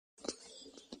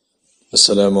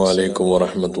السلام عليكم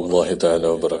ورحمة الله تعالى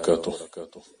وبركاته.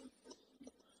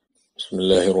 بسم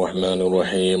الله الرحمن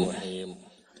الرحيم.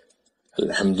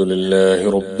 الحمد لله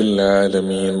رب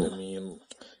العالمين،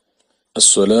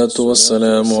 الصلاة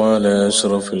والسلام على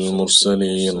أشرف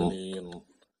المرسلين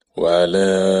وعلى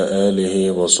آله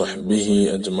وصحبه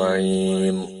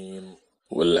أجمعين،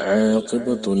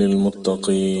 والعاقبة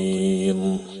للمتقين.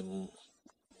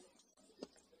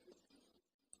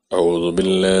 أعوذ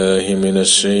بالله من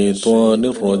الشيطان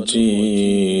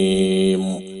الرجيم.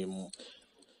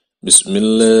 بسم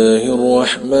الله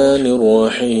الرحمن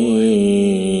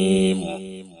الرحيم.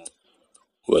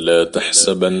 ولا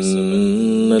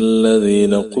تحسبن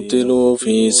الذين قتلوا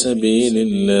في سبيل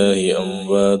الله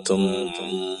أمواتا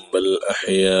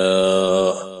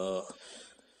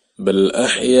بل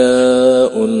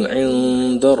أحياء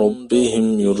عند ربهم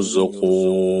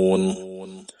يرزقون،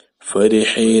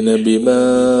 فرحين بما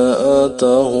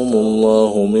آتاهم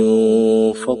الله من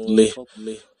فضله،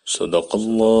 صدق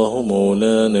الله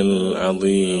مولانا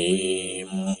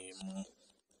العظيم.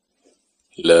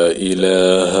 لا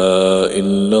إله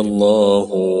إلا الله،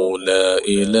 لا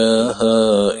إله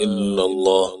إلا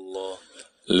الله،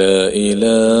 لا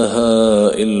إله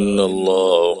إلا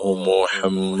الله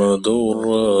محمد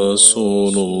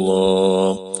رسول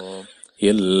الله.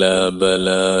 എല്ലാ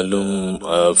ബലാലും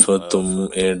ആഫത്തും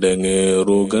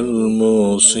ഇടങ്ങേറുകൾ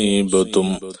മുസീബത്തും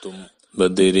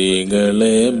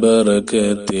ബദരീകളെ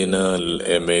ബറകത്തിനാൽ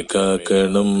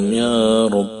എമക്കാക്കണം യാ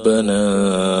റബ്ബനാ.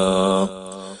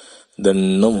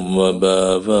 ദണ്ണം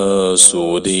വബാവ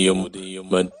സൂരിയും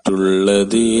മറ്റുള്ള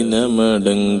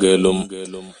ദീനമടങ്കലും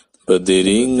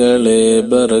ബദരീങ്ങളെ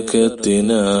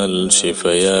ബറകത്തിനാൽ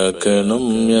ശിഫയാക്കണം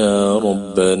യാ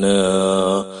റബ്ബനാ.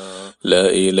 لا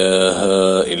إله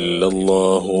إلا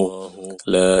الله،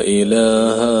 لا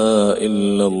إله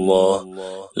إلا الله،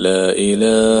 لا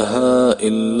إله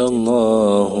إلا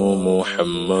الله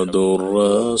محمد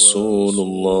رسول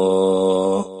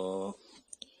الله.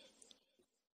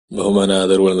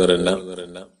 ബഹുമാനാദരവുകൾ നിറഞ്ഞ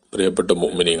പ്രിയപ്പെട്ട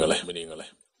മുഅ്മിനീങ്ങളെ,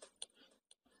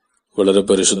 വളരെ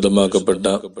പരിശുദ്ധമാക്കപ്പെട്ട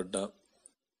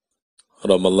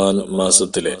റമളാൻ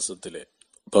മാസത്തിലെ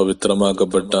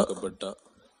പവിത്രമാക്കപ്പെട്ട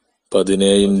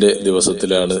 17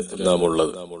 ദിവസത്തിലാണ് നാം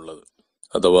ഉള്ളത്.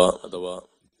 അഥവാ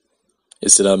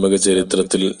ഇസ്ലാമിക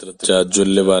ചരിത്രത്തിൽ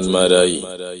ജാജ്വല്യവാന്മാരായി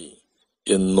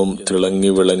എന്നും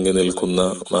തിളങ്ങി വിളങ്ങി നിൽക്കുന്ന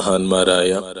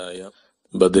മഹാന്മാരായ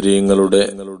ബദരീങ്ങളുടെ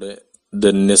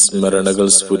ധന്യസ്മരണകൾ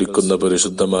സ്ഫുരിക്കുന്ന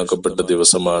പരിശുദ്ധമാക്കപ്പെട്ട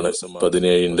ദിവസമാണ്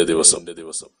 17 ദിവസം.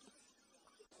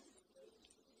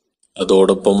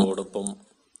 അതോടൊപ്പം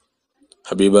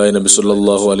ഹബീബായ നബി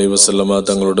സല്ലല്ലാഹു അലൈഹി വസല്ലമ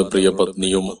തങ്ങളുടെ പ്രിയ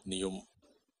പത്നിയും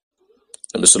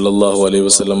നബി സല്ലല്ലാഹു അലൈഹി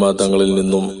വസല്ലമ തങ്ങളിൽ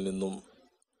നിന്നും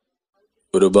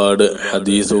ഒരുപാട്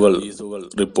ഹദീസുകൾ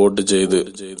റിപ്പോർട്ട് ചെയ്ത്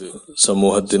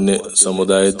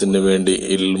സമുദായത്തിന് വേണ്ടി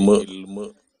ഇൽമ്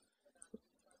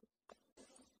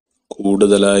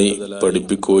കൂടുതലായി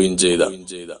പഠിപ്പിക്കുകയും ചെയ്ത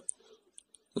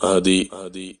മഹദി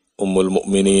ഉമ്മുൽ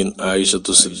മുഅ്മിനീൻ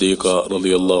ആയിഷത്തു സിദ്ദീഖ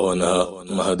റളിയല്ലാഹു അൻഹ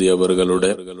മഹദി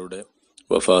അവറുകളുടെ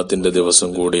വഫാത്തിന്റെ ദിവസം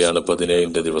കൂടിയാണ്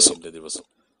 17 ദിവസം.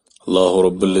 അല്ലാഹു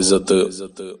റബ്ബുൽ ഇസ്സത്ത്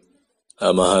ആ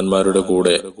മഹാന്മാരുടെ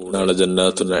കൂടെ നാളെ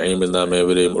ജന്നാത്തുൽ നഈമിൽ നാം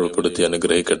ഏവരെയും ഉൾപ്പെടുത്തി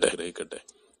അനുഗ്രഹിക്കട്ടെ.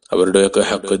 അവരുടെയൊക്കെ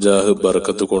ഹഖ് ജാഹ്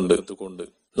ബർക്കത്ത് കൊണ്ട്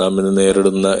നാം ഇന്ന്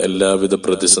നേരിടുന്ന എല്ലാവിധ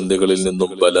പ്രതിസന്ധികളിൽ നിന്നും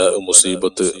ബലാ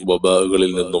മുസീബത്ത്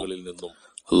വബാകളിൽ നിന്നും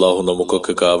അല്ലാഹു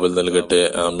നമുക്കൊക്കെ കാവൽ നൽകട്ടെ.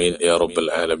 ആമീൻ യാ റബ്ബൽ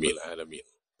ആലമീൻ.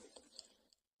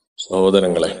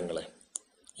 സഹോദരങ്ങളെ,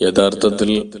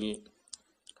 യഥാർത്ഥത്തിൽ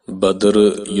ബദർ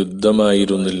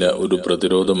യുദ്ധമായിരുന്നില്ല, ഒരു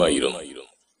പ്രതിരോധമായിരുന്നു.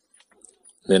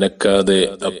 നിനക്കാതെ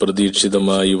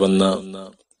അപ്രതീക്ഷിതമായി വന്ന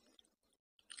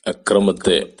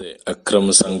അക്രമ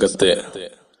സംഘത്തെ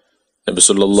നബി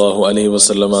സല്ലല്ലാഹു അലൈഹി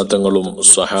വസല്ലമ തങ്ങളും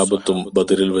സ്വഹാബത്തും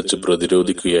ബദറിൽ വെച്ച്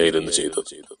പ്രതിരോധിക്കുകയായിരുന്നു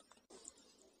ചെയ്തത്.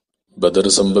 ബദർ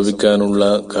സംഭവിക്കാനുള്ള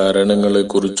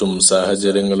കാരണങ്ങളെക്കുറിച്ചും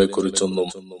സാഹചര്യങ്ങളെക്കുറിച്ചൊന്നും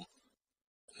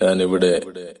ഞാൻ ഇവിടെ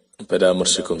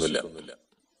പരാമർശിക്കുന്നില്ല.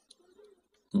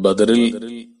 ബദറിൽ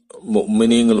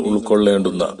മുഅ്മിനീങ്ങൾ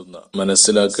ഉൾക്കൊള്ളേണ്ടുന്ന,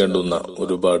 മനസ്സിലാക്കേണ്ടുന്ന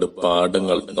ഒരുപാട്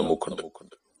പാഠങ്ങൾ നമുക്കുണ്ട്.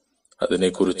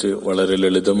 അതിനെക്കുറിച്ച് വളരെ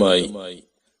ലളിതമായി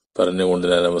പറഞ്ഞുകൊണ്ട്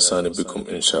ഞാൻ അവസാനിപ്പിക്കും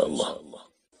ഇൻഷാ അല്ലാഹ്.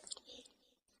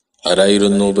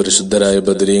 ആരായിരുന്നു പരിശുദ്ധരായ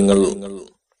ബദരീങ്ങൾ?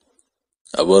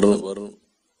 അവർ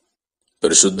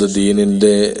പരിശുദ്ധ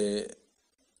ദീനിന്റെ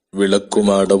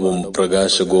വിളക്കുമാടവും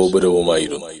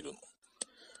പ്രകാശഗോപുരവുമായിരുന്നു.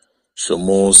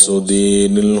 شموس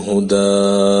دين الهدى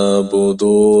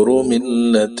بذور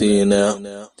ملتنا،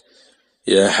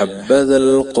 يا حبذا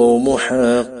القوم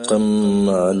حقا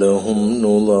ما لهم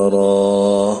نظرا.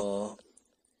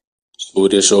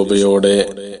 സൂര്യശോഭയോടെ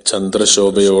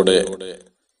ചന്ദ്രശോഭയോടെ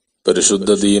പരിശുദ്ധ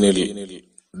ദീനിൽ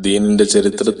ദീനിന്റെ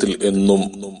ചരിത്രത്തിൽ എന്നും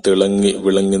തിളങ്ങി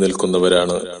വിളങ്ങി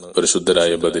നിൽക്കുന്നവരാണ്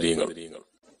പരിശുദ്ധരായ ബദരീങ്ങൾ.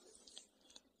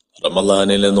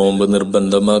 റമളാനിലെ നോമ്പ്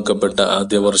നിർബന്ധമാക്കപ്പെട്ട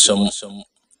ആദ്യ വർഷം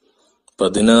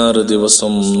 16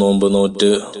 ദിവസം നോമ്പ്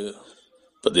നോറ്റ്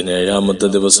 17ാമത്തെ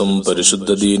ദിവസം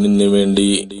പരിശുദ്ധ ദീനിന് വേണ്ടി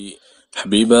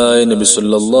ഹബീബായ നബി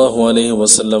സല്ലല്ലാഹു അലൈഹി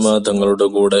വസല്ലമ തങ്ങളുടെ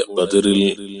കൂടെ ബദറിൽ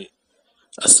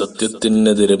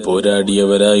അസത്യത്തിനെതിരെ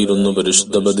പോരാടിയവരായിരുന്നു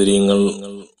പരിശുദ്ധ ബദരീങ്ങൾ.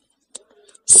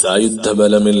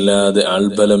 സായുധബലമില്ലാതെ,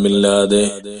 ആൾബലമില്ലാതെ,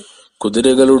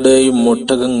 കുതിരകളുടെയും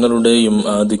ഒട്ടകങ്ങളുടെയും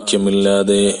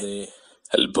ആധിക്യമില്ലാതെ,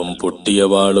 അല്പം പൊട്ടിയ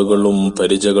വാളുകളും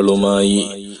പരിചകളുമായി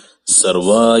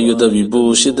സർവായുധ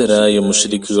വിഭൂഷിതരായ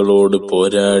മുശ്രിക്കുകളോട്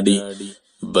പോരാടി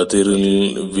ബദറിൽ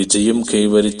വിജയം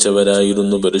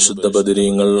കൈവരിച്ചവരായിരുന്നു പരിശുദ്ധ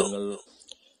ബദരീങ്ങൾ.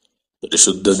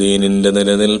 പരിശുദ്ധ ദീനിന്റെ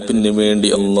നിലനിൽപ്പിന് വേണ്ടി,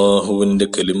 അള്ളാഹുവിന്റെ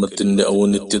കലിമത്തിന്റെ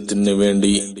ഔന്നിത്യത്തിന്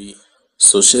വേണ്ടി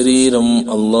സ്വശരീരം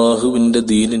അള്ളാഹുവിന്റെ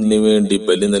ദീനിന് വേണ്ടി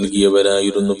ബലി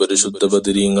നൽകിയവരായിരുന്നു പരിശുദ്ധ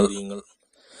ബദരീങ്ങൾ.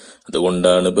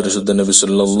 അതുകൊണ്ടാണ് പരിശുദ്ധ നബി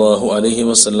സല്ലല്ലാഹു അലൈഹി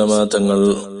വസല്ലമ തങ്ങൾ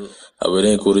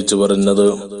അവരെ കുറിച്ച് പറഞ്ഞത്,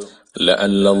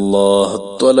 ലഅല്ലല്ലാഹു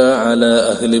തആല അലാ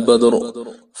അഹ്ലി ബദർ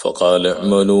ഫഖാല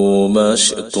അഅ്മലൂ മാ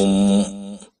ശിഅ്തും.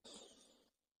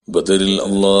 ബദറിൽ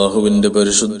അള്ളാഹുവിന്റെ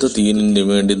പരിശുദ്ധ ദീനിന്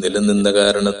വേണ്ടി നിലനിന്ന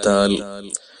കാരണത്താൽ,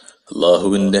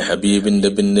 അള്ളാഹുവിന്റെ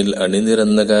ഹബീബിന്റെ പിന്നിൽ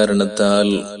അണിനിരന്ന കാരണത്താൽ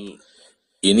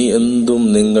ഇനി എന്തും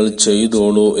നിങ്ങൾ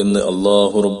ചെയ്തോളൂ എന്ന്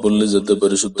അല്ലാഹു റബ്ബുൽ ഇസ്സത്ത്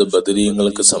പരിശുദ്ധ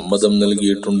ബദരീങ്ങൾക്ക് സമ്മതം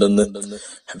നൽകിയിട്ടുണ്ടെന്ന്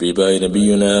ഹബീബായ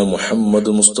നബിയുന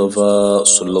മുഹമ്മദ് മുസ്തഫ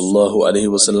സല്ലല്ലാഹു അലൈഹി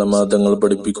വസല്ലമ തങ്ങൾ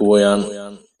പഠിപ്പിക്കുകയാണ്.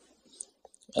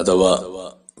 അഥവാ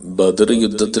ബദർ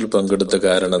യുദ്ധത്തിൽ പങ്കെടുത്ത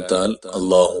കാരണത്താൽ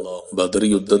അല്ലാഹു ബദർ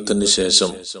യുദ്ധത്തിന്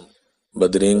ശേഷം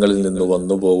ബദരീങ്ങളിൽ നിന്ന്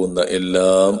വന്നു പോകുന്ന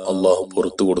എല്ലാം അല്ലാഹു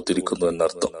പുറത്തു കൊടുത്തിരിക്കുന്നു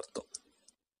എന്നർത്ഥം.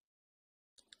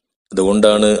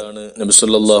 അതുകൊണ്ടാണ് നബി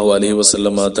സല്ലല്ലാഹു അലൈഹി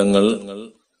വസല്ലമ തങ്ങൾ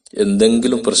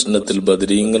എന്തെങ്കിലും പ്രശ്നത്തിൽ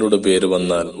ബദരീങ്ങളുടെ പേര്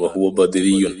വന്നാൽ വഹുവ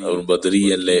ബദരിയുൻ, അവർ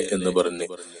ബദരിയല്ലേ എന്ന് പറഞ്ഞ്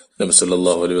നബി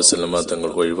സല്ലല്ലാഹു അലൈഹി വസല്ലമ തങ്ങൾ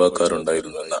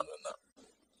ഒഴിവാക്കാറുണ്ടായിരുന്നു എന്നാണ്.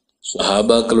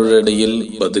 സ്വഹാബാക്കളുടെ ഇടയിൽ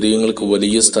ബദരീങ്ങൾക്ക്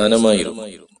വലിയ സ്ഥാനമായിരുന്നു.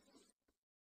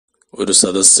 ഒരു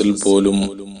സദസ്സിൽ പോലും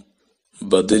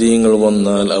ബദരീങ്ങൾ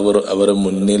വന്നാൽ അവർ അവരെ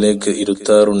മുന്നിലേക്ക്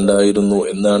ഇരുത്താറുണ്ടായിരുന്നു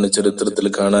എന്നാണ് ചരിത്രത്തിൽ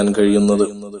കാണാൻ കഴിയുന്നത്.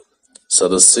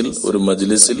 സദസ്സിൽ, ഒരു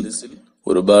മജ്ലിസിൽ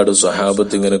ഒരുപാട്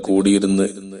സ്വഹാബത്ത് ഇങ്ങനെ കൂടിയിരുന്ന്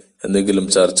എന്തെങ്കിലും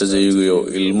ചർച്ച ചെയ്യുകയോ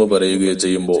ഇൽമു പറയുകയോ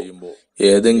ചെയ്യുമ്പോൾ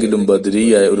ഏതെങ്കിലും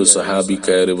ബദരിയായ ഒരു സഹാബി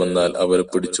കയറി വന്നാൽ അവരെ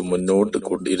പിടിച്ചു മുന്നോട്ട്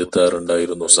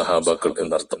കൊണ്ടിരുത്താറുണ്ടായിരുന്നു സഹാബാക്കൾ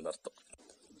എന്നർത്ഥം.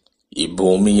 ഈ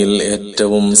ഭൂമിയിൽ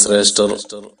ഏറ്റവും ശ്രേഷ്ഠർ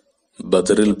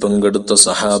ബദറിൽ പങ്കെടുത്ത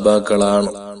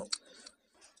സഹാബാക്കളാണ്.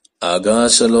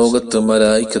 ആകാശലോകത്ത്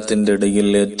മലായിക്കത്തിന്റെ ഇടയിൽ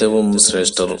ഏറ്റവും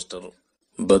ശ്രേഷ്ഠർ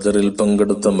ബദറിൽ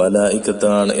പങ്കെടുത്ത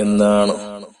മലായിക്കത്താണ് എന്നാണ്.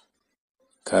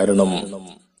 കാരണം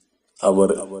അവർ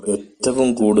ഏറ്റവും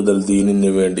കൂടുതൽ ദീനിന്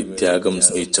വേണ്ടി ത്യാഗം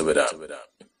സഹിച്ചവരാണ്.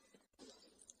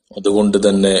 അതുകൊണ്ട്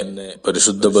തന്നെ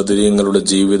പരിശുദ്ധ ബദരീങ്ങളുടെ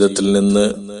ജീവിതത്തിൽ നിന്ന്,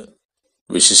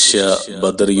 വിശിഷ്യ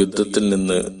ബദർ യുദ്ധത്തിൽ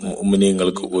നിന്ന്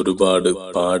മുഅ്മിനീങ്ങൾക്ക് ഒരുപാട്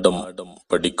പാഠം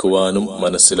പഠിക്കുവാനും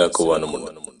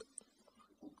മനസ്സിലാക്കുവാനുമുണ്ട്.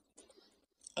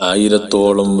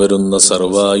 1000-ഓളം വരുന്ന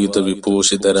സർവായുധ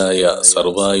വിഭൂഷിതരായ,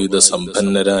 സർവായുധ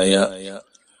സമ്പന്നരായ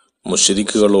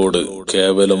മുശ്രിക്കുകളോട്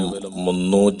കേവലം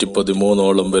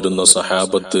 313-ഓളം വരുന്ന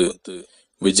സഹാബത്ത്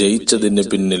വിജയിച്ചതിന്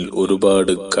പിന്നിൽ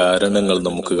ഒരുപാട് കാരണങ്ങൾ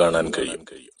നമുക്ക് കാണാൻ കഴിയും.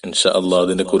 ഇൻഷാ അല്ലാഹ്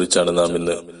അതിനെ കുറിച്ചാണ് നാം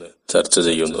ഇന്ന് ചർച്ച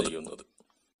ചെയ്യുന്നത്.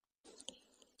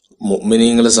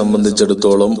 മുഅ്മിനീങ്ങളെ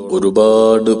സംബന്ധിച്ചിടത്തോളം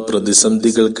ഒരുപാട്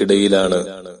പ്രതിസന്ധികൾക്കിടയിലാണ്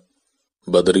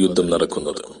ബദർ യുദ്ധം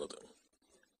നടക്കുന്നത്.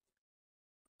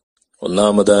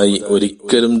 ഒന്നാമതായി,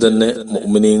 ഒരിക്കലും തന്നെ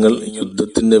മുഅ്മിനീങ്ങൾ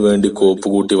യുദ്ധത്തിന് വേണ്ടി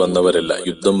കോപ്പുകൂട്ടി വന്നവരല്ല,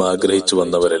 യുദ്ധം ആഗ്രഹിച്ചു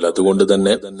വന്നവരല്ല. അതുകൊണ്ട്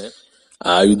തന്നെ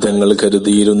ആയുധങ്ങൾ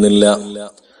കരുതിയിരുന്നില്ല.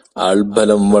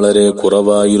 ആൾബലം വളരെ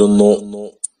കുറവായിരുന്നു.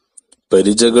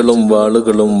 പരിചകളും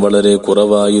വാളുകളും വളരെ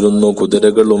കുറവായിരുന്നു.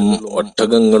 കുതിരകളും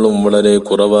ഒട്ടകങ്ങളും വളരെ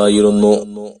കുറവായിരുന്നു.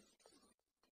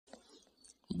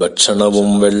 ഭക്ഷണവും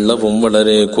വെള്ളവും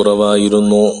വളരെ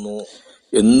കുറവായിരുന്നു.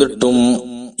 എന്നിട്ടും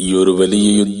ഈ ഒരു വലിയ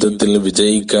യുദ്ധത്തിൽ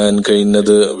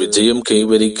വിജയം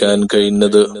കൈവരിക്കാൻ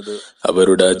കഴിഞ്ഞത്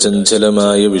അവരുടെ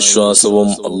അചഞ്ചലമായ വിശ്വാസവും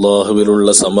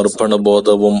അള്ളാഹുവിലുള്ള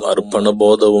സമർപ്പണബോധവും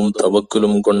അർപ്പണബോധവും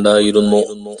തവക്കുലും കൊണ്ടായിരുന്നു.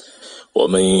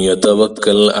 وَمَن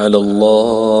يَتَوَكَّلْ عَلَى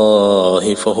اللَّهِ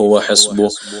فَهُوَ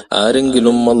حَسْبُهُ.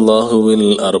 ആരെങ്കിലും അള്ളാഹുവിൽ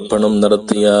അർപ്പണം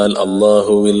നടത്തിയാൽ,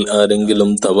 അള്ളാഹുവിൽ ആരെങ്കിലും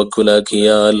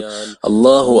തവക്കുലാക്കിയാൽ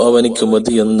അള്ളാഹു അവനിക്ക്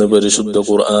മതിയെന്ന് പരിശുദ്ധ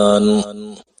ഖുർആൻ.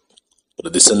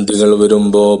 പ്രതിസന്ധികൾ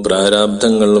വരുമ്പോ,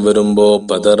 പ്രാരാബ്ധങ്ങൾ വരുമ്പോ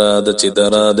പതറാതെ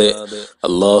ചിതറാതെ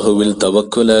അള്ളാഹുവിൽ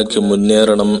തവക്കുലാക്കി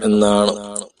മുന്നേറണം എന്നാണ്.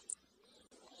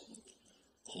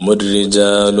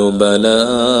 الرجال بلا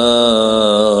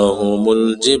هم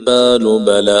الجبال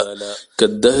بلا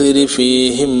كالدهر في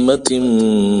همة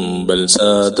بل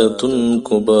سادة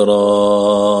كبرى.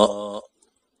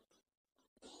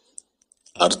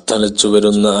 അർത്തലച്ചു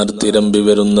വരുന്ന അർത്തിരമ്പി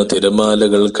വരുന്ന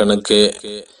തിരമാലകൾ കണക്കെ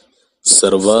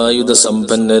സർവായുധ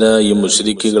സമ്പന്നരായി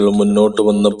മുശ്രിക്കുകൾ മുന്നോട്ട്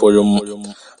വന്നപ്പോഴും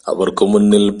അവർക്ക്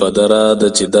മുന്നിൽ പതറാതെ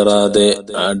ചിതറാതെ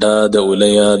ആടാതെ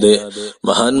ഉലയാതെ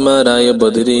മഹാന്മാരായ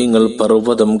ബദരീങ്ങൾ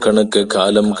പർവ്വതം കണക്ക്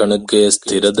കാലം കണക്കെ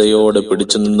സ്ഥിരതയോടെ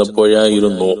പിടിച്ചു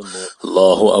നിന്നപ്പോഴായിരുന്നു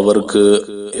അള്ളാഹു അവർക്ക്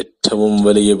ഏറ്റവും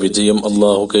വലിയ വിജയം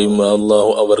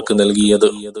അള്ളാഹു അവർക്ക് നൽകിയത്.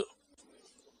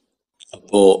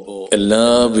 അപ്പോ എല്ലാ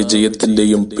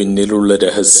വിജയത്തിന്റെയും പിന്നിലുള്ള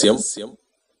രഹസ്യം,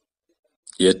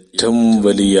 ഏറ്റവും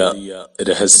വലിയ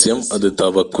രഹസ്യം അത്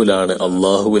തവക്കുലാണ്,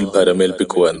 അള്ളാഹുവിൽ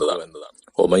ഭരമേൽപ്പിക്കുക എന്നതാണ്.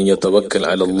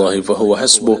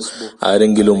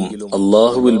 ആരെങ്കിലും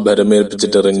അള്ളാഹുവിൽ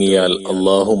ഭരമേൽപ്പിച്ചിട്ടിറങ്ങിയാൽ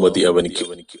അള്ളാഹു മതി അവനിക്ക്.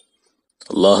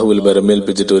 അള്ളാഹുവിൽ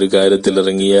ഭരമേൽപ്പിച്ചിട്ട് ഒരു കാര്യത്തിൽ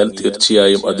ഇറങ്ങിയാൽ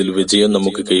തീർച്ചയായും അതിൽ വിജയം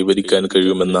നമുക്ക് കൈവരിക്കാൻ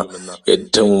കഴിയുമെന്ന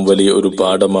ഏറ്റവും വലിയ ഒരു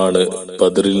പാഠമാണ്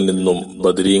ബദറിൽ നിന്നും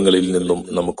ബദരീങ്ങളിൽ നിന്നും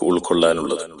നമുക്ക്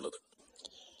ഉൾക്കൊള്ളാനുള്ളത്.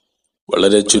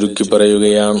 വളരെ ചുരുക്കി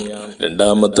പറയുകയാണ്,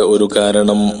 രണ്ടാമത്തെ ഒരു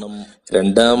കാരണം,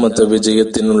 രണ്ടാമത്തെ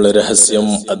വിജയത്തിനുള്ള രഹസ്യം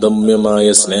അദമ്യമായ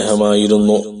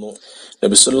സ്നേഹമായിരുന്നു.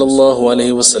 നബി സല്ലല്ലാഹു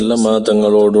അലൈഹി വസല്ലമ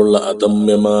തങ്ങളോടുള്ള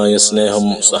അദമ്യമായ സ്നേഹം,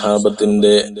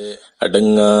 സഹാബത്തിന്റെ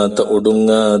അടങ്ങാത്ത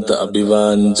ഒടുങ്ങാത്ത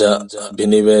അഭിവാഞ്ച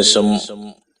അഭിനിവേശം,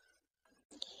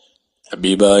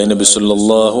 ഹബീബായ നബി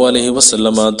സല്ലല്ലാഹു അലൈഹി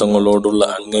വസല്ലമ തങ്ങളോടുള്ള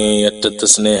അങ്ങേയറ്റത്തെ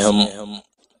സ്നേഹം.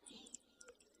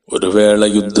 ഒരു വേള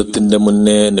യുദ്ധത്തിന്റെ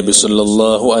മുന്നേ നബി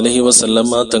സല്ലല്ലാഹു അലൈഹി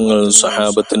വസല്ലമ തങ്ങൾ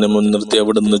സഹാബത്തിനെ മുൻനിർത്തി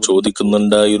അവിടുന്ന്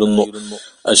ചോദിക്കുന്നുണ്ടായിരുന്നു,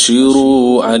 അശീറു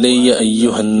അലയ്യ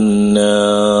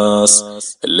അയ്യുഹന്നാസ്,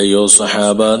 അല്ലയോ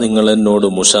സഹാബ, നിങ്ങൾ എന്നോട്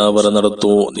മുഷാവറ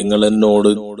നടത്തൂ, നിങ്ങൾ എന്നോട്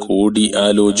കൂടി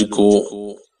ആലോചിക്കൂ.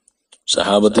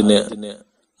 സഹാബത്തിനെ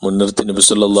മുൻനിർത്തി നബി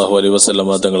സല്ലല്ലാഹു അലൈഹി വസല്ലമ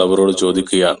തങ്ങൾ അവരോട്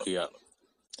ചോദിക്കുകയാണ്,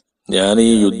 ഞാൻ ഈ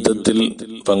യുദ്ധത്തിൽ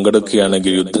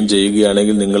പങ്കെടുക്കുകയാണെങ്കിൽ, യുദ്ധം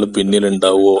ചെയ്യുകയാണെങ്കിൽ നിങ്ങൾ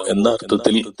പിന്നിലുണ്ടാവോ എന്ന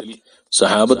അർത്ഥത്തിൽ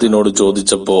സഹാബത്തിനോട്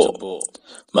ചോദിച്ചപ്പോ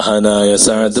മഹാനായ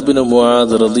സഅദ് ഇബ്നു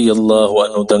മുആദ് റളിയല്ലാഹു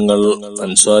അൻഹു തങ്ങൾ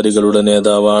അൻസാരികളുടെ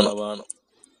നേതാവാണ്.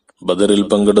 ബദറിൽ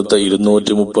പങ്കെടുത്ത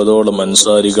 230ഓളം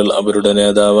അൻസാരികൾ അവരുടെ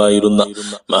നേതാവായിരുന്ന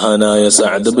മഹാനായ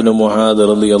സഅദ് ഇബ്നു മുആദ്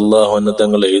റളിയല്ലാഹു അൻഹു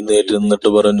തങ്ങൾ എഴുന്നേറ്റ് നിന്നിട്ട്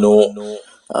പറഞ്ഞു,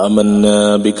 ആമന്നാ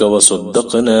ബിക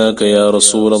വസദ്ദഖനാക യാ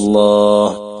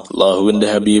റസൂലല്ലാഹ്, അല്ലാഹുവിന്റെ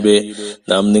ഹബീബേ,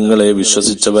 നാം നിങ്ങളെ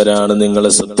വിശ്വസിച്ചവരാണ്,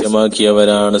 നിങ്ങളെ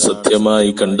സത്യമാക്കിയവരാണ്, സത്യമായി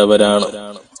കണ്ടവരാണ്.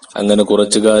 അങ്ങനെ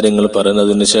കുറച്ചു കാര്യങ്ങൾ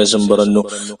പറഞ്ഞതിന് ശേഷം പറഞ്ഞു,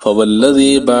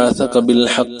 ഫവല്ലദീ ബഅസക ബിൽ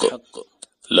ഹഖ്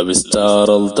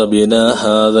ലവിസ്താറൽത ബിനാ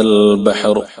ഹാദൽ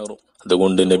ബഹർ,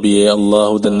 അതുകൊണ്ട് നബിയെ,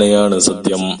 അല്ലാഹു തന്നെയാണ്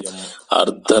സത്യം.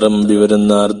 ആർത്തിരമ്പി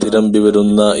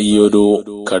വരുന്ന ഈ ഒരു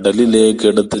കടലിലേക്ക്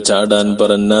എടുത്ത് ചാടാൻ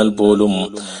പറഞ്ഞാൽ പോലും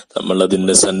നമ്മൾ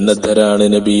അതിന്റെ സന്നദ്ധരാണ്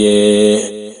നബിയേ.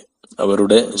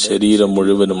 അവരുടെ ശരീരം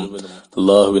മുഴുവനും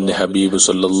അള്ളാഹുവിന്റെ ഹബീബ്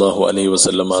സല്ലല്ലാഹു അലൈഹി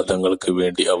വസല്ലമ തങ്ങൾക്ക്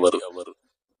വേണ്ടി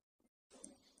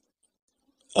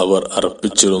അവർ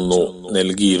അർപ്പിച്ചിരുന്നു,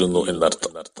 നൽകിയിരുന്നു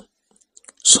എന്നർത്ഥം.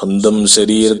 സ്വന്തം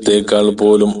ശരീരത്തെക്കാൾ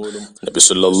പോലും നബി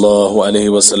സല്ലല്ലാഹു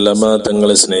അലൈഹി വസല്ലമ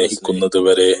തങ്ങളെ സ്നേഹിക്കുന്നത്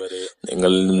വരെ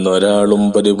നിങ്ങളിൽ നിന്നൊരാളും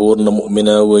പരിപൂർണ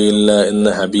മുഅ്മിനാവുകയില്ല എന്ന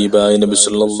ഹബീബായ നബി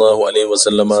സല്ലല്ലാഹു അലൈഹി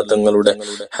വസല്ലമ തങ്ങളുടെ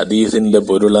ഹദീസിന്റെ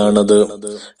പൊരുളാണത്.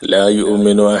 ലാ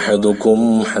യുഅ്മിനു അഹദുകും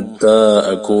ഹത്താ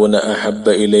അകൂന അഹബ്ബ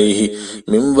ഇലൈഹി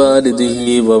മിൻ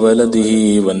വാലിദിഹി വവലദിഹി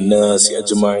വന്നാസി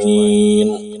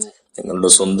അജ്മഈൻ, നിങ്ങളുടെ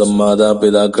സ്വന്തം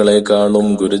മാതാപിതാക്കളെക്കാളും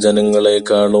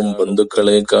ഗുരുജനങ്ങളെക്കാളും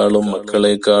ബന്ധുക്കളെക്കാളും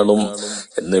മക്കളെക്കാളും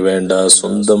എന്ന് വേണ്ട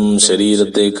സ്വന്തം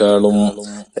ശരീരത്തെക്കാളും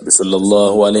നബി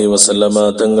സല്ലല്ലാഹു അലൈഹി വസല്ലമ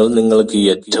തങ്ങൾ നിങ്ങൾക്ക്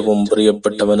ഏറ്റവും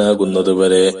പ്രിയപ്പെട്ടവനാകുന്നത്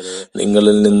വരെ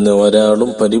നിങ്ങളിൽ നിന്ന്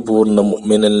ഒരാളും പരിപൂർണ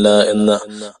മുഅ്മിനല്ല എന്ന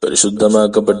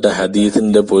പരിശുദ്ധമാക്കപ്പെട്ട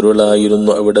ഹദീസിന്റെ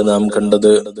പൊരുളായിരുന്നു അവിടെ നാം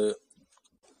കണ്ടത്.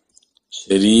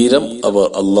 ശരീരം അവർ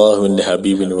അള്ളാഹുവിന്റെ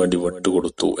ഹബീബിന് വേണ്ടി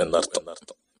വിട്ടുകൊടുത്തു എന്നർത്ഥം.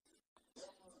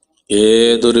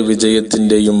 ഏതൊരു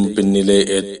വിജയത്തിന്റെയും പിന്നിലെ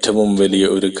ഏറ്റവും വലിയ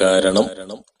ഒരു കാരണം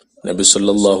നബി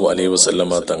സല്ലല്ലാഹു അലൈഹി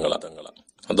വസല്ലമ തങ്ങളാണ്.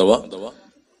 അഥവാ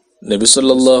നബി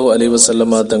സല്ലല്ലാഹു അലൈഹി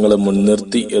വസല്ലമ തങ്ങളെ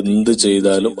മുൻനിർത്തി എന്ത്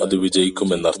ചെയ്താലും അത് വിജയിക്കും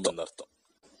എന്നർത്ഥം.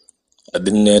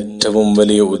 അതിന് ഏറ്റവും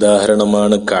വലിയ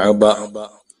ഉദാഹരണമാണ് കഅബ.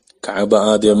 കഅബ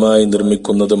ആദ്യമായി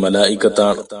നിർമ്മിക്കുന്നത്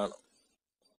മലായികത്താണ്.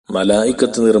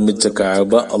 മലായികത്ത് നിർമ്മിച്ച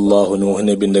കഅബ അല്ലാഹു നൂഹ്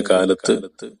നബിന്റെ കാലത്ത്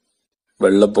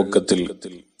വെള്ളപ്പൊക്കത്തിൽ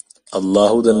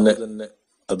അള്ളാഹു തന്നെ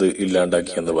അത്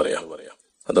ഇല്ലാണ്ടാക്കി എന്ന് പറയാം.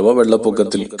 അഥവാ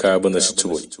വെള്ളപ്പൊക്കത്തിൽ കഅബ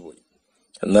നശിച്ചുപോയി.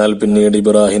 എന്നാൽ പിന്നീട്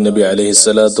ഇബ്രാഹിം നബി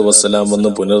അലൈഹിസ്സലാത്തു വസ്സലാം വന്ന്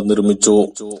പുനർനിർമ്മിച്ചു.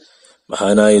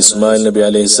 മഹാനായ ഇസ്മായിൽ നബി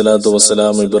അലൈഹിസ്സലാത്തു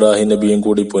വസ്സലാം ഇബ്രാഹിം നബിയും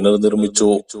കൂടി പുനർനിർമ്മിച്ചു.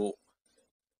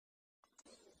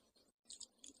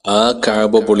 ആ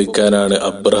കഅബ പൊളിക്കാനാണ്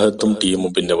അബ്രഹത്തും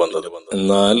ടീമും പിന്നെ വന്നത്.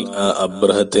 എന്നാൽ ആ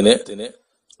അബ്രഹത്തിനെ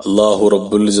അള്ളാഹു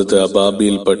റബ്ബുൽ ഇസ്സത്ത്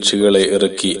അബാബീൽ പക്ഷികളെ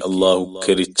ഇറക്കി അള്ളാഹു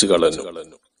കരിച്ചു കളഞ്ഞു.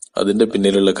 അതിന്റെ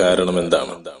പിന്നിലുള്ള കാരണം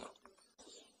എന്താണ്?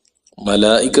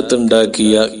 മലായികത്ത്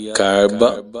ഉണ്ടാക്കിയ കഅബ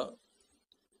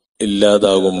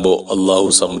ഇല്ലാതാകുമ്പോ അള്ളാഹു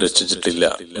സംരക്ഷിച്ചിട്ടില്ല.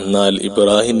 എന്നാൽ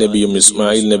ഇബ്രാഹിം നബിയും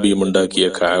ഇസ്മായിൽ നബിയും ഉണ്ടാക്കിയ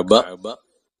കഅബ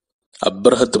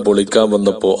അബ്രഹത്ത് പൊളിക്കാൻ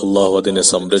വന്നപ്പോ അള്ളാഹു അതിനെ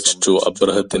സംരക്ഷിച്ചു,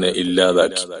 അബ്രഹത്തിനെ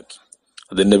ഇല്ലാതാക്കി.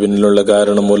 അതിന്റെ പിന്നിലുള്ള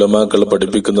കാരണം ഉലമാക്കൾ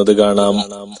പഠിപ്പിക്കുന്നത് കാണാം.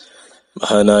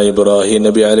 മഹാനായ ഇബ്രാഹിം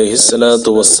നബി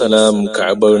അലൈഹിസ്സലാത്തു വസ്സലാം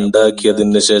കഅബ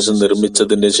ഉണ്ടാക്കിയതിന് ശേഷം,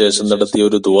 നിർമ്മിച്ചതിന് ശേഷം നടത്തിയ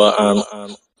ഒരു ദുആ ആണ്.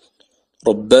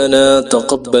 റബ്ബനാ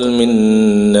തഖബ്ബൽ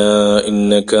മിന്നാ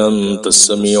ഇന്നക അൻതസ്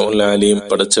സമീഉൽ അലീം.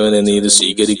 പടച്ചവനെ നീ ഇത്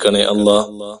സ്വീകരിക്കണേ അല്ലാഹ്.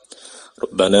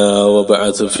 റബ്ബനാ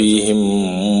വബഅസ് ഫീഹിം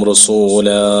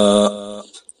റസൂലാ.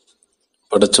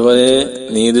 പടച്ചവനെ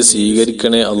നീ ഇത്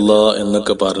സ്വീകരിക്കണേ അല്ലാഹ്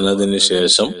എന്നൊക്കെ പറഞ്ഞതിന്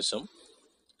ശേഷം,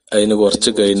 അതിന് കുറച്ച്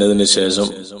കഴിഞ്ഞതിന് ശേഷം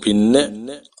പിന്നെ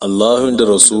അള്ളാഹുവിന്റെ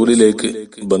റസൂലിലേക്ക്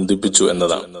ബന്ധിപ്പിച്ചു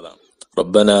എന്നതാണ്.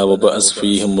 റബ്ബനാ വബഅസ്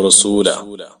ഫീഹിം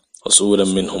റസൂലൻ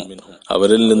മിൻഹും.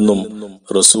 അവരിൽ നിന്നും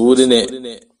റസൂലിനെ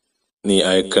നീ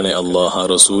അയക്കണേ അല്ലാഹ്, ആ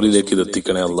റസൂലിലേക്ക്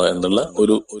ഇതെത്തിക്കണേ അല്ലാഹ് എന്നുള്ള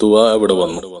ഒരു ദുആ ഇവിടെ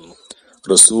വന്നു.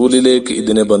 റസൂലിലേക്ക്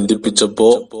ഇതിനെ ബന്ധിപ്പിച്ചപ്പോ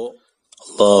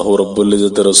അല്ലാഹു റബ്ബുൽ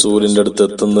ഇസ്സത്ത് റസൂലിന്റെ അടുത്ത്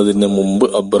എത്തുന്നതിന് മുമ്പ്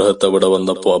അബ്രഹത്ത് അവിടെ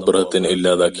വന്നപ്പോ അബ്രഹത്തിനെ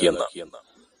ഇല്ലാതാക്കിയെന്ന.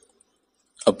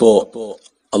 അപ്പോ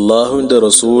അള്ളാഹുവിന്റെ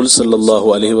റസൂൽ സല്ലല്ലാഹു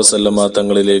അലൈഹി വസല്ലമ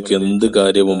തങ്ങളിലേക്ക് എന്ത്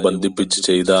കാര്യവും ബന്ധിപ്പിച്ച്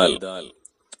ചെയ്താൽ,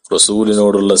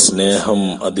 റസൂലിനോടുള്ള സ്നേഹം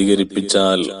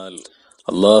അധികരിപ്പിച്ചാൽ,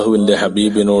 അള്ളാഹുവിന്റെ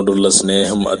ഹബീബിനോടുള്ള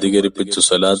സ്നേഹം അധികരിപ്പിച്ച്,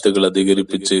 സ്വലാത്തുകൾ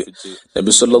അധികരിപ്പിച്ച്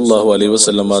നബി സല്ലല്ലാഹു അലൈഹി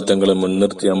വസല്ലമ തങ്ങളെ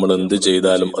മുൻനിർത്തി നമ്മൾ എന്ത്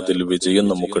ചെയ്താലും അതിൽ വിജയം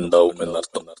നമുക്കുണ്ടാവും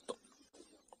എന്നർത്ഥം.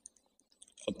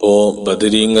 അപ്പോ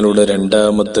ബദരീങ്ങളുടെ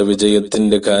രണ്ടാമത്തെ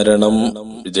വിജയത്തിന്റെ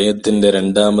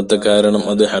കാരണം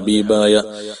അത് ഹബീബായ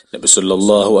നബി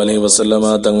സല്ലല്ലാഹു അലൈഹി വസല്ലമ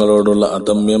തങ്ങളോടുള്ള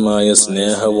അദമ്യമായ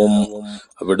സ്നേഹവും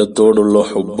അവിടത്തോടുള്ള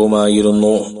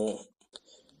ഹുബ്ബുമായിരുന്നു.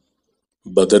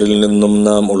 ബദറിൽ നിന്നും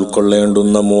നാം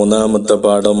ഉൾക്കൊള്ളേണ്ടുന്ന മൂന്നാമത്തെ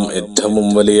പാഠം, ഏറ്റവും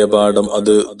വലിയ പാഠം,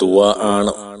 അത് ദുആ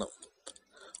ആണ്.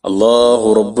 അല്ലാഹു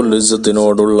റബ്ബുൽ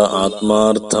ഇസ്സത്തിനോടുള്ള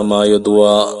ആത്മാർത്ഥമായ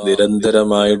ദുആ,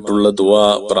 നിരന്തരമായിട്ടുള്ള ദുആ,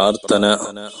 പ്രാർത്ഥന.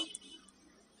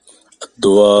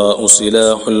 ദുആഉ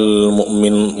സിലാഹുൽ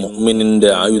മുഅ്മിൻ, മുഅ്മിനിന്റെ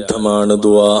ആയുധമാണ്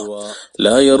ദുആ.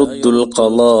 ലാ യറുദ്ദുൽ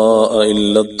ഖളാഅ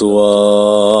ഇല്ല ദുആ.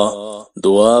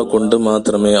 ദുആ കൊണ്ട്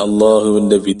മാത്രമേ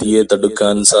അള്ളാഹുവിന്റെ വിധിയെ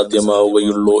തടുക്കാൻ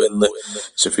സാധ്യമാവുകയുള്ളൂ എന്ന്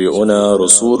ശഫീഉനാ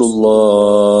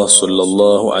റസൂലുള്ളാഹി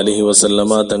സ്വല്ലല്ലാഹു അലൈഹി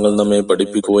വസല്ലമ തങ്ങൾ നമ്മെ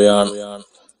പഠിപ്പിക്കുകയാണ്.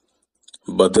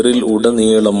 ബദറിൽ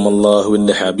ഉടനീളം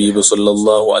അള്ളാഹുവിന്റെ ഹബീബ്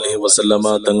സല്ലല്ലാഹു അലൈഹി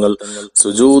വസല്ലമ തങ്ങൾ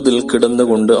സുജൂദിൽ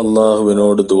കിടന്നുകൊണ്ട്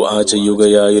അള്ളാഹുവിനോട് ദുആ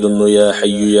ചെയ്യുകയായിരുന്നു. യാ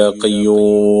ഹയ്യു യാ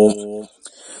ഖയ്യൂം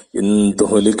ഇൻ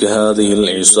തുഹ്ലിക ഹാദിഹിൽ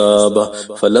ഇസാബ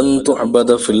ഫലൻ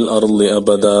തുഅബദ ഫിൽ അർളി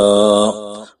അബദാ.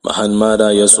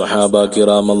 മഹാന്മാരായ സ്വഹാബ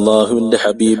കിറാം അള്ളാഹുവിന്റെ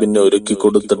ഹബീബിനെ ഒരുക്കി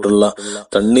കൊടുത്തിട്ടുള്ള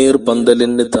തണ്ണീർ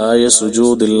പന്തലിന് താഴെ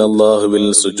സുജൂദിൽ അള്ളാഹുവിൽ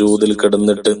സുജൂദിൽ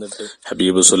കിടന്നിട്ട്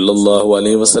ഹബീബ് സല്ലല്ലാഹു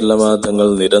അലൈഹി വസല്ലമ തങ്ങൾ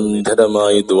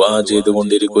നിരന്തരമായി ദുആ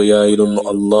ചെയ്തുകൊണ്ടിരിക്കുകയായിരുന്നു.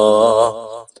 അല്ലാഹ്,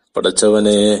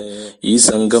 പടച്ചവനെ, ഈ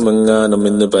സംഘമെങ്ങാനും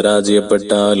ഇന്ന്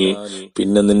പരാജയപ്പെട്ടാൽ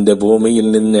പിന്നെ നിന്റെ ഭൂമിയിൽ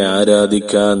നിന്നെ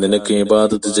ആരാധിക്കാൻ, നിനക്ക്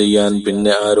ഇബാദത്ത് ചെയ്യാൻ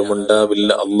പിന്നെ ആരുമുണ്ടാവില്ല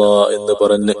അല്ലാഹ് എന്ന്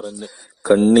പറഞ്ഞ്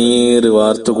കണ്ണീർ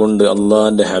വാർത്തുകൊണ്ട്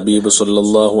അള്ളാന്റെ ഹബീബ്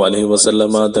സല്ലല്ലാഹു അലൈഹി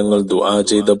വസല്ലമ തങ്ങൾ ദുആ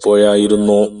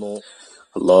ചെയ്തപ്പോഴായിരുന്നു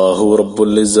അല്ലാഹു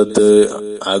റബ്ബുൽ ഇസ്സത്ത്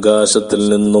ആകാശത്തിൽ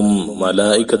നിന്നും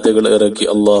മലായികത്തുകൾ ഇറക്കി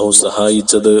അള്ളാഹു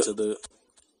സഹായിച്ചത്.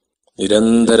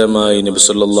 നിരന്തരമായി നബി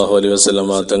സല്ലല്ലാഹു അലൈഹി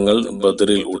വസല്ലമ തങ്ങൾ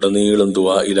ബദറിൽ ഉടനീളം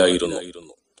ദുആയിലായിരുന്നു.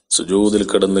 സുജൂദിൽ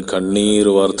കിടന്ന് കണ്ണീർ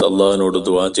വാർത്ത് അള്ളാഹിനോട്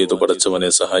ദുആ ചെയ്തു, പടച്ചവനെ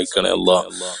സഹായിക്കണേ അല്ലാഹ്.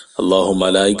 അള്ളാഹു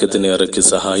മലായികത്തിനെ ഇറക്കി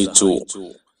സഹായിച്ചു.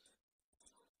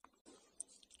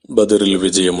 ബദറിൽ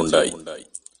വിജയമുണ്ടായി.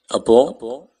 അപ്പോ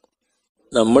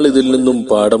നമ്മൾ ഇതിൽ നിന്നും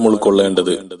പാഠം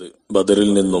ഉൾക്കൊള്ളേണ്ടത്, ബദറിൽ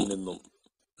നിന്നും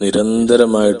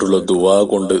നിരന്തരമായിട്ടുള്ള ദുആ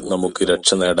കൊണ്ട് നമുക്ക്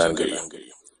രക്ഷ നേടാൻ കഴിയും.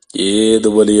 ഏത്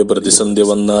വലിയ പ്രതിസന്ധി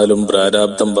വന്നാലും,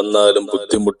 പ്രാരാബ്ധം വന്നാലും,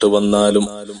 ബുദ്ധിമുട്ട് വന്നാലും,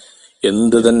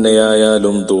 എന്ത്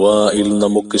തന്നെയായാലും ദുആയിൽ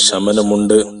നമുക്ക്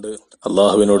ശമനമുണ്ട്.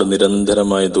 അള്ളാഹുവിനോട്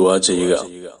നിരന്തരമായി ദുആ ചെയ്യുക.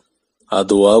 ആ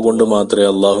ദുആ കൊണ്ട് മാത്രമേ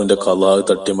അള്ളാഹുവിന്റെ ഖളാ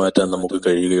തട്ടിമാറ്റാൻ നമുക്ക്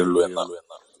കഴിയുകയുള്ളൂ എന്നാണ്.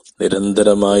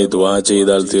 നിരന്തരമായി ദുആ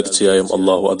ചെയ്താൽ തീർച്ചയായും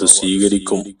അള്ളാഹു അത്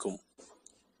സ്വീകരിക്കും.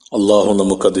 അള്ളാഹു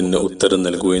നമുക്കതിന് ഉത്തരം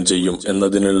നൽകുകയും ചെയ്യും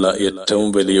എന്നതിനുള്ള ഏറ്റവും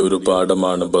വലിയ ഒരു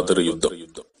പാഠമാണ് ബദർ യുദ്ധം.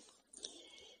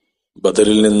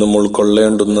 ബദറിൽ നിന്നും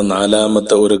ഉൾക്കൊള്ളേണ്ടുന്ന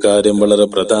നാലാമത്തെ ഒരു കാര്യം, വളരെ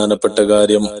പ്രധാനപ്പെട്ട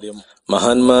കാര്യം,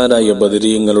 മഹാന്മാരായ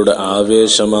ബദരീങ്ങളുടെ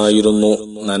ആവേശമായിരുന്നു.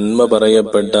 നന്മ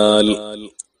പറയപ്പെട്ടാൽ,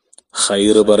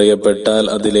 ഖൈറ് പറയപ്പെട്ടാൽ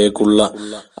അതിലേക്കുള്ള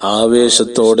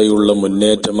ആവേശത്തോടെയുള്ള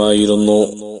മുന്നേറ്റമായിരുന്നു.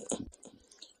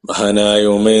 മഹാനായ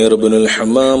ഉമൈർ ഇബ്നുൽ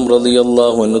ഹമ്മാം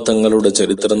റളിയല്ലാഹു അൻഹു തങ്ങളുടെ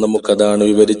ചരിത്രം നമുക്കതാണ്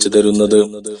വിവരിച്ചു തരുന്നത്.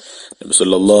 നബി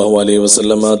സല്ലല്ലാഹു അലൈഹി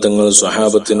വസല്ലമ തങ്ങൾ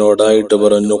സ്വഹാബത്തിനോടായിട്ട്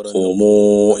പറഞ്ഞു, ഖൂമൂ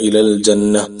ഇലൽ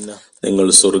ജന്ന, നിങ്ങൾ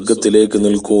സ്വർഗത്തിലേക്ക്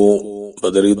നിൽക്കൂ.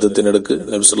 ബദർ യുദ്ധത്തിനിടക്ക്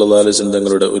നബി സല്ലല്ലാഹു അലൈഹി വസല്ലം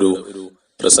തങ്ങളുടെ ഒരു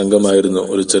പ്രസംഗമായിരുന്നു,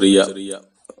 ഒരു ചെറിയ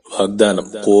വാഗ്ദാനം.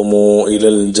 ഖൂമൂ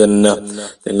ഇലൽ ജന്ന,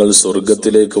 നിങ്ങൾ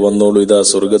സ്വർഗത്തിലേക്ക് വന്നോളൂ, ഇതാ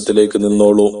സ്വർഗത്തിലേക്ക്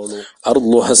നിന്നോളൂ.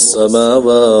 അർളുഹസ്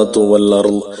സമാവാതു വൽ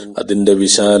അർള്, അതിന്റെ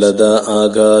വിശാലത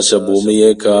ആകാശ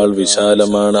ഭൂമിയേക്കാൾ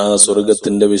വിശാലമാണ് ആ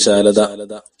സ്വർഗത്തിന്റെ വിശാലത.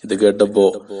 ഇത് കേട്ടപ്പോ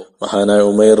മഹാനായ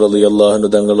ഉമൈർ റളിയല്ലാഹു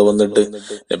അൻഹു തങ്ങൾ വന്നിട്ട്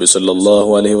നബി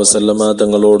സല്ലല്ലാഹു അലൈഹി വസല്ലമ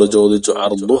തങ്ങളോട് ചോദിച്ചു,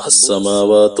 അർളുഹസ്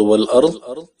സമാവാതു വൽ അർള്,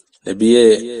 നബിയെ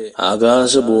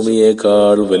ആകാശ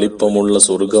ഭൂമിയേക്കാൾ വലിപ്പമുള്ള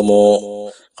സ്വർഗമോ?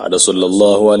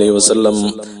 സല്ലല്ലാഹു അലൈഹി വസല്ലം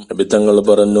നബി തങ്ങൾ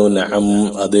പറഞ്ഞു, നഅം,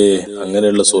 അതെ,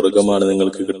 അങ്ങനെയുള്ള സ്വർഗമാണ്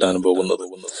നിങ്ങൾക്ക് കിട്ടാൻ പോകുന്നത്.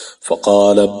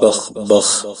 ഫഖാല ബഖ്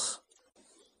ബഖ്,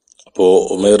 അപ്പോ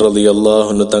ഉമൈർ റളിയല്ലാഹു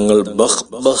അൻഹു തങ്ങൾ ബഖ്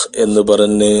ബഖ് എന്ന്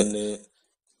പറഞ്ഞ്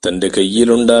തന്റെ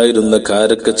കയ്യിലുണ്ടായിരുന്ന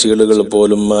കാരക്കച്ചീളുകൾ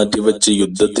പോലും മാറ്റിവെച്ച്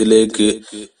യുദ്ധത്തിലേക്ക്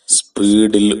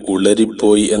സ്പീഡിൽ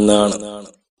ഉളരിപ്പോയി എന്നാണ്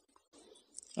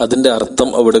അതിന്റെ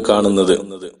അർത്ഥം അവിടെ കാണുന്നത്.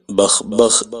 ബഖ്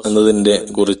ബഖ് എന്നതിന്റെ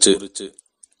കുറിച്ച്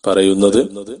പറയുന്നത്,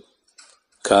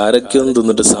 കാരക്കൊന്നും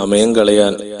തിന്നിട്ട് സമയം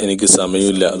കളയാൻ എനിക്ക്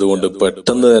സമയമില്ല, അതുകൊണ്ട്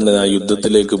പെട്ടെന്ന് തന്നെ ആ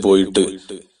യുദ്ധത്തിലേക്ക് പോയിട്ട്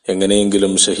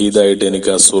എങ്ങനെയെങ്കിലും ഷഹീദായിട്ട്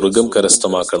എനിക്ക് ആ സ്വർഗം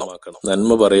കരസ്ഥമാക്കണം.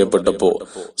 നന്മ പറയപ്പെട്ടപ്പോ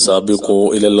സാബിഖൂ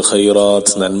ഇലൽ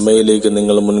ഖൈറാത്ത്, നന്മയിലേക്ക്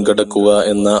നിങ്ങൾ മുൻകടക്കുക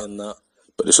എന്ന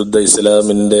പരിശുദ്ധ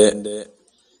ഇസ്ലാമിന്റെ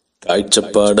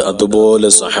കാഴ്ചപ്പാട് അതുപോലെ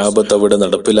സഹാബത്ത് അവിടെ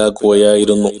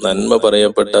നടപ്പിലാക്കുകയായിരുന്നു. നന്മ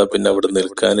പറയപ്പെട്ട പിന്നെ അവിടെ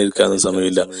നിൽക്കാനിരിക്കാനും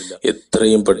സമയമില്ല,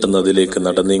 എത്രയും പെട്ടെന്ന് അതിലേക്ക്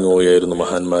നടന്നീങ്ങുകയായിരുന്നു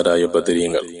മഹാന്മാരായ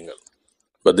ബദരീങ്ങൾ.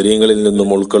 ബദരീങ്ങളിൽ നിന്നും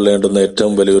ഉൾക്കൊള്ളേണ്ടുന്ന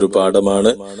ഏറ്റവും വലിയൊരു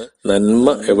പാഠമാണ്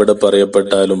നന്മ എവിടെ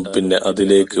പറയപ്പെട്ടാലും പിന്നെ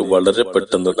അതിലേക്ക് വളരെ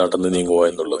പെട്ടെന്ന് നടന്നു നീങ്ങുക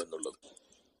എന്നുള്ളത്.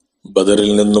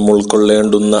 ബദറിൽ നിന്നും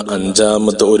ഉൾക്കൊള്ളേണ്ടുന്ന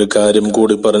അഞ്ചാമത്തെ ഒരു കാര്യം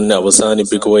കൂടി പറഞ്ഞ്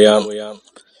അവസാനിപ്പിക്കുകയാണ്.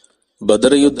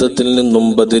 ബദർ യുദ്ധത്തിൽ നിന്നും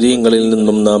ബദരീങ്ങളിൽ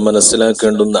നിന്നും നാം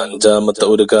മനസ്സിലാക്കേണ്ടുന്ന അഞ്ചാമത്തെ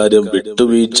ഒരു കാര്യം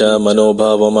വിട്ടുവീഴ്ച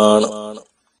മനോഭാവമാണ്.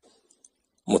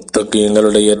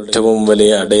 മുത്തഖീങ്ങളുടെ ഏറ്റവും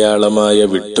വലിയ അടയാളമായ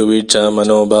വിട്ടുവീഴ്ച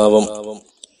മനോഭാവം.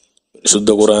 വിശുദ്ധ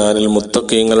ഖുർആനിൽ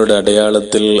മുത്തഖീങ്ങളുടെ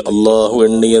അടയാളത്തിൽ അല്ലാഹു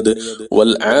എണ്ണിയത്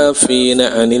വൽ ആഫീന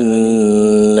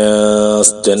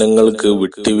അനിന്നാസ്, ജനങ്ങൾക്ക്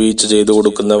വിട്ടുവീഴ്ച ചെയ്തു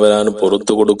കൊടുക്കുന്നവരാണ്,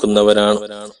 പുറത്തു കൊടുക്കുന്നവരാണ്.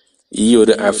 ഈ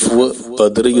ഒരു അഫ്വ്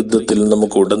ബദർ യുദ്ധത്തിൽ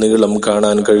നമുക്ക് ഉടനീളം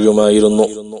കാണാൻ കഴിയുമായിരുന്നു.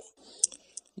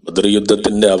 ബദർ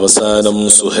യുദ്ധത്തിന്റെ അവസാനം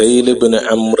സുഹൈൽ ഇബ്നു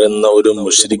അംർ എന്ന ഒരു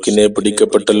മുശ്രിക്കിനെ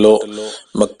പിടിക്കപ്പെട്ടല്ലോ.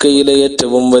 മക്കയിലെ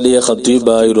ഏറ്റവും വലിയ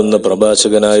ഖതീബായിരുന്ന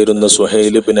പ്രഭാഷകനായിരുന്ന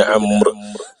സുഹൈൽ ഇബ്നു അംർ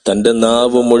തന്റെ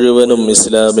നാവ് മുഴുവനും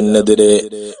ഇസ്ലാമിനെതിരെ,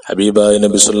 ഹബീബായ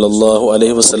നബി സല്ലല്ലാഹു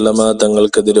അലൈഹി വസല്ലമ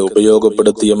തങ്ങൾക്കെതിരെ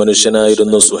ഉപയോഗപ്പെടുത്തിയ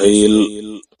മനുഷ്യനായിരുന്നു സുഹൈൽ.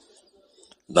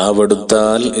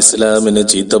 നാവെടുത്താൽ ഇസ്ലാമിനെ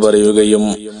ചീത്ത പറയുകയും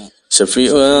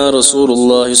ഷഫീഉനാ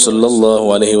റസൂലുള്ളാഹി സ്വല്ലല്ലാഹു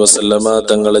അലൈഹി വസല്ലമ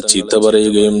തങ്ങളെ ചീത്ത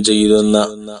പറയുകയും ചെയ്യുന്ന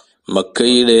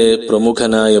മക്കയിലെ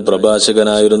പ്രമുഖനായ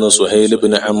പ്രഭാഷകനായിരുന്നു സുഹൈൽ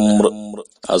ഇബ്നു അംർ.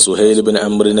 ആ സുഹൈൽ ഇബ്നു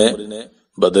അംറിനെ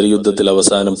ബദർ യുദ്ധത്തിൽ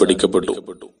അവസാനം പിടിക്കപ്പെട്ടു.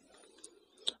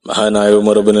 മഹാനായ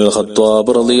ഉമർ ഇബ്നുൽ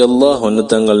ഖത്താബ് റളിയല്ലാഹു അൻഹു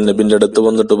തങ്ങൾ നബിന്റെ അടുത്ത്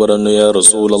വന്നിട്ട് പറഞ്ഞു, യാ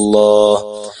റസൂലല്ലാഹ്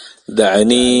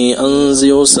ദഅനി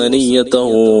അൻസിഉ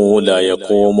സനിയതഹു ലാ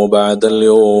യഖൂമു ബഅദൽ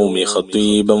യൗമി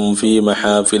ഖതീബൻ ഫീ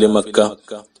മഹാഫിൽ മക്ക.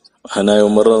 മഹാനായ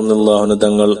ഉമർ റളിയല്ലാഹു അൻഹു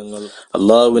തങ്ങൾ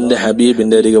അല്ലാഹുവിന്റെ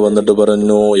ഹബീബിന്റെ അരികെ വന്നിട്ട്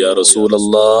പറഞ്ഞു, യാ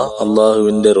റസൂലല്ലാഹ്,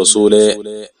 അല്ലാഹുവിന്റെ റസൂലേ,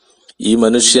 ഈ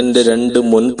മനുഷ്യന്റെ 2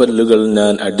 മുൻപല്ലുകൾ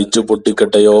ഞാൻ അടിച്ചു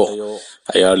പൊട്ടിക്കട്ടെയോ?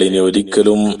 അയാൾ ഇനി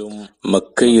ഒരിക്കലും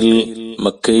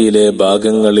മക്കയിലെ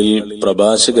ഭാഗങ്ങളിൽ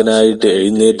പ്രഭാഷകനായിട്ട്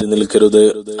എഴുന്നേറ്റ് നിൽക്കരുത്.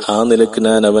 ആ നിലക്ക്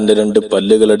ഞാൻ അവന്റെ 2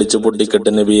 പല്ലുകൾ അടിച്ചു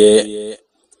പൊട്ടിക്കട്ടെ നബിയെ.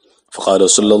 ഫഖാല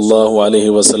സല്ലല്ലാഹു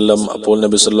അലൈഹി വസല്ലം, അപ്പോൾ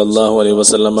നബി സല്ലല്ലാഹു അലൈഹി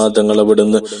വസല്ലമ തങ്ങൾ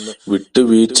അവിടുന്ന്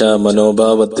വിട്ടുവീഴ്ച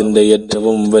മനോഭാവത്തിന്റെ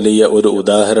ഏറ്റവും വലിയ ഒരു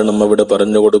ഉദാഹരണം അവിടെ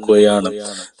പറഞ്ഞു കൊടുക്കുകയാണ്.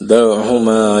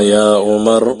 ദഅഹുമാ യാ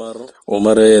ഉമർ,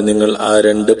 ഉമറെ, നിങ്ങൾ ആ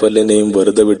 2 പല്ലിനെയും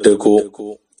വെറുതെ വിട്ടേക്കൂ.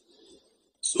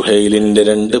 സുഹൈലിന്റെ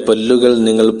 2 പല്ലുകൾ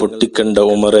നിങ്ങൾ പൊട്ടിക്കണ്ട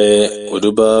ഉമറെ,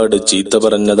 ഒരുപാട് ചീത്ത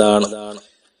പറഞ്ഞതാണ്.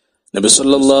 നബി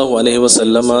സല്ലല്ലാഹു അലൈഹി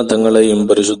വസല്ലമ തങ്ങളെയും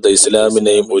പരിശുദ്ധ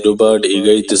ഇസ്ലാമിനെയും ഒരുപാട്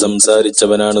ഇകഴ്ത്തി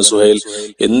സംസാരിച്ചവനാണ് സുഹൈൽ.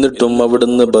 എന്നിട്ടും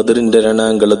അവിടുന്ന് ബദറിന്റെ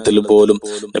രണാങ്കളത്തിൽ പോലും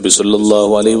നബി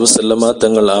സല്ലല്ലാഹു അലൈഹി വസല്ലമ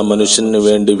തങ്ങൾ ആ മനുഷ്യന്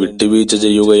വേണ്ടി വിട്ടുവീഴ്ച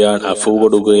ചെയ്യുകയാണ്, അഫ്വ്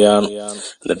കൊടുക്കുകയാണ്.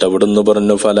 എന്നിട്ട് അവിടുന്ന്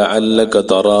പറഞ്ഞു, ഫലഅല്ലക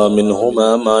തറാ മിൻഹുമാ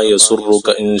മാ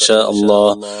യസുറുക ഇൻഷാ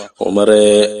അല്ലാഹ്. ഉമറേ,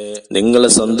 നിങ്ങളെ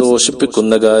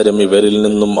സന്തോഷിപ്പിക്കുന്ന കാര്യം ഇവരിൽ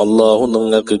നിന്നും അല്ലാഹു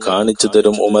നിങ്ങൾക്ക് കാണിച്ചു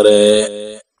തരും ഉമറേ.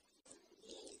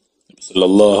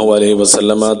 സല്ലല്ലാഹു അലൈഹി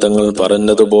വസല്ലമ തങ്ങൾ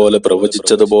പറഞ്ഞതുപോലെ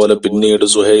പ്രവചിച്ചതുപോലെ പിന്നീട്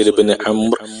സുഹൈൽ ഇബ്നു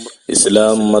അംർ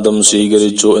ഇസ്ലാം മതം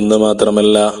സ്വീകരിച്ചു എന്ന്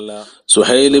മാത്രമല്ല,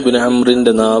 സുഹൈൽ ഇബ്നു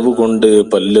അംറിന്റെ നാവുകൊണ്ട്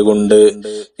പല്ലുകൊണ്ട്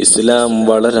ഇസ്ലാം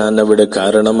വളരാൻ അവിടെ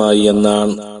കാരണമായി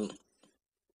എന്നാണ്.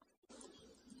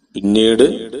 പിന്നീട്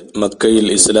മക്കയിൽ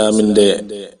ഇസ്ലാമിന്റെ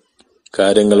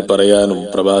കാര്യങ്ങൾ പറയാനും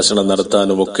പ്രഭാഷണം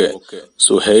നടത്താനുമൊക്കെ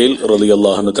സുഹൈൽ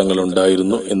റളിയല്ലാഹു അൻഹു തങ്ങൾ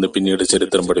ഉണ്ടായിരുന്നു എന്ന് പിന്നീട്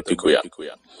ചരിത്രം പഠിപ്പിക്കുകയാണ്.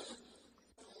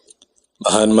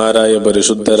 മഹാന്മാരായ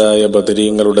പരിശുദ്ധരായ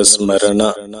ബദരീങ്ങളുടെ സ്മരണ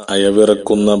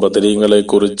അയവിറക്കുന്ന ബദരീങ്ങളെ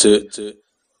കുറിച്ച്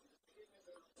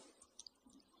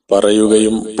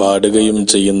പറയുകയും പാടുകയും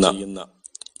ചെയ്യുന്ന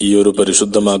ഈ ഒരു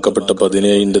പരിശുദ്ധമാക്കപ്പെട്ട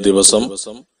 17ന്റെ ദിവസം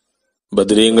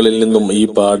ബദരീങ്ങളിൽ നിന്നും ഈ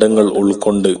പാഠങ്ങൾ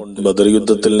ഉൾക്കൊണ്ട് ബദർ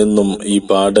യുദ്ധത്തിൽ നിന്നും ഈ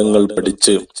പാഠങ്ങൾ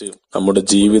പഠിച്ച് നമ്മുടെ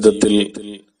ജീവിതത്തിൽ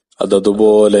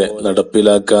അതതുപോലെ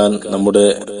നടപ്പിലാക്കാൻ, നമ്മുടെ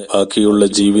ബാക്കിയുള്ള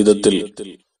ജീവിതത്തിൽ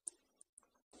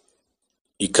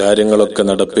ഈ കാര്യങ്ങളൊക്കെ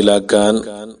നടപ്പിലാക്കാൻ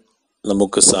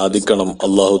നമുക്ക് സാധിക്കണം.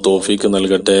 അല്ലാഹു തൗഫീഖ്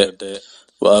നൽകട്ടെ.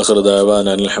 വആഖിറു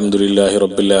ദഅവാനാ അൽഹംദുലില്ലാഹി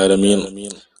റബ്ബിൽ ആലമീൻ.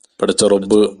 പഠിച്ച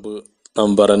റബ്ബ് നാം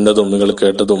പറഞ്ഞതും നിങ്ങൾ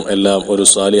കേട്ടതും എല്ലാം ഒരു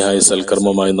സാലിഹായ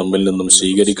സൽക്കർമ്മമായി നമ്മിൽ നിന്നും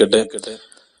സ്വീകരിക്കട്ടെ.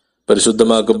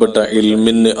 പരിശുദ്ധമാക്കപ്പെട്ട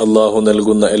ഇൽമിന് അള്ളാഹു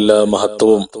നൽകുന്ന എല്ലാ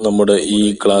മഹത്വവും നമ്മുടെ ഈ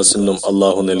ക്ലാസ്സിനും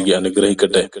അള്ളാഹു നൽകി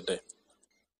അനുഗ്രഹിക്കട്ടെ.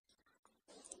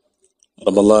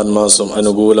 റമളാൻ മാസം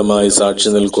അനുകൂലമായി സാക്ഷി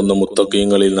നിൽക്കുന്ന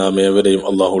മുത്തഖീങ്ങളിൽ നാം ഏവരെയും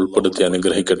അള്ളാഹു ഉൾപ്പെടുത്തി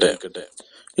അനുഗ്രഹിക്കട്ടെ.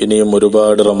 ഇനിയും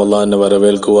ഒരുപാട് റമളാനെ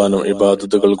വരവേൽക്കുവാനും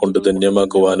ഇബാദത്തുകൾ കൊണ്ട്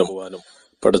ധന്യമാക്കുവാനും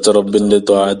പടച്ച റബ്ബിന്റെ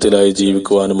ത്വാഅത്തിലായി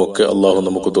ജീവിക്കുവാനും ഒക്കെ അള്ളാഹു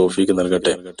നമുക്ക് തൗഫീഖ്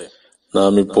നൽകട്ടെ.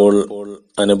 നാം ഇപ്പോൾ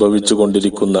അനുഭവിച്ചു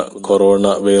കൊണ്ടിരിക്കുന്ന കൊറോണ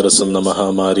വൈറസ് എന്ന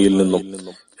മഹാമാരിയിൽ നിന്നും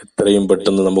എത്രയും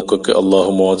പെട്ടെന്ന് നമുക്കൊക്കെ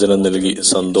അള്ളാഹു മോചനം നൽകി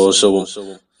സന്തോഷവും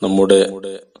നമ്മുടെ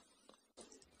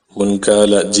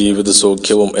മുൻകാല ജീവിത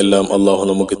സൗഖ്യവും എല്ലാം അള്ളാഹു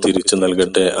നമുക്ക് തിരിച്ചു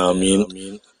നൽകട്ടെ. ആമീൻ.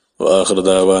 വആഖിറു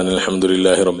ദഅവാനാ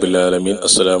അൽഹംദുലില്ലാഹി റബ്ബിൽ ആലമീൻ.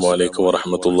 അസ്സലാമു അലൈക്കും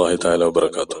വറഹ്മത്തുള്ളാഹി തആല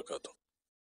വബറകാതുഹു.